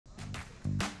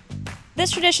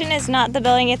This tradition is not the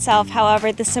building itself,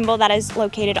 however, the symbol that is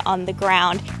located on the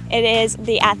ground. It is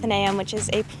the Atheneum, which is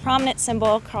a prominent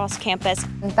symbol across campus.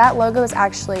 That logo is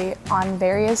actually on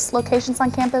various locations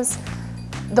on campus.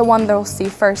 The one they'll see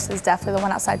first is definitely the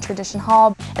one outside Tradition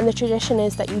Hall. And the tradition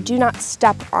is that you do not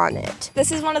step on it.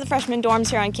 This is one of the freshman dorms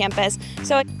here on campus,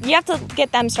 so you have to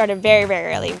get them started very,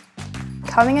 very early.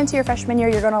 Coming into your freshman year,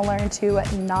 you're going to learn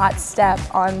to not step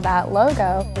on that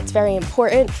logo. It's very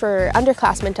important for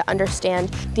underclassmen to understand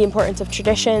the importance of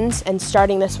traditions, and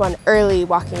starting this one early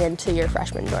walking into your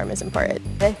freshman dorm is important.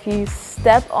 If you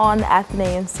step on the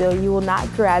Atheneum seal, you will not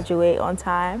graduate on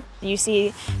time. You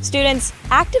see students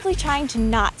actively trying to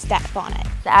not step on it.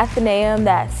 The Atheneum,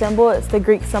 that symbol, it's the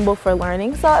Greek symbol for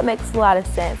learning, so it makes a lot of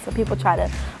sense. So people try to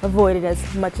avoid it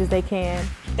as much as they can.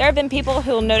 There have been people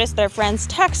who will notice their friends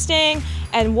texting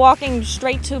and walking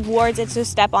straight towards it to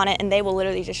step on it, and they will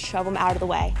literally just shove them out of the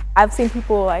way. I've seen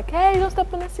people like, hey, don't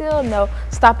step on the seal, and they'll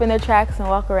stop in their tracks and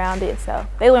walk around it, so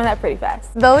they learn that pretty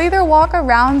fast. They'll either walk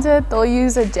around it, they'll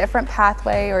use a different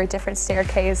pathway or a different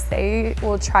staircase. They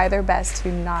will try their best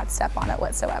to not step on it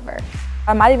whatsoever.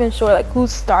 I'm not even sure like who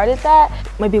started that.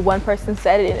 Maybe one person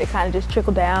said it and it kind of just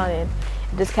trickled down and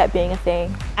it just kept being a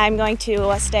thing. I'm going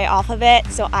to stay off of it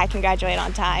so I can graduate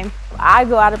on time. I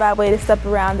go out of my way to step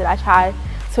around it. I try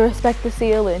to respect the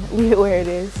seal and leave it where it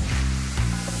is.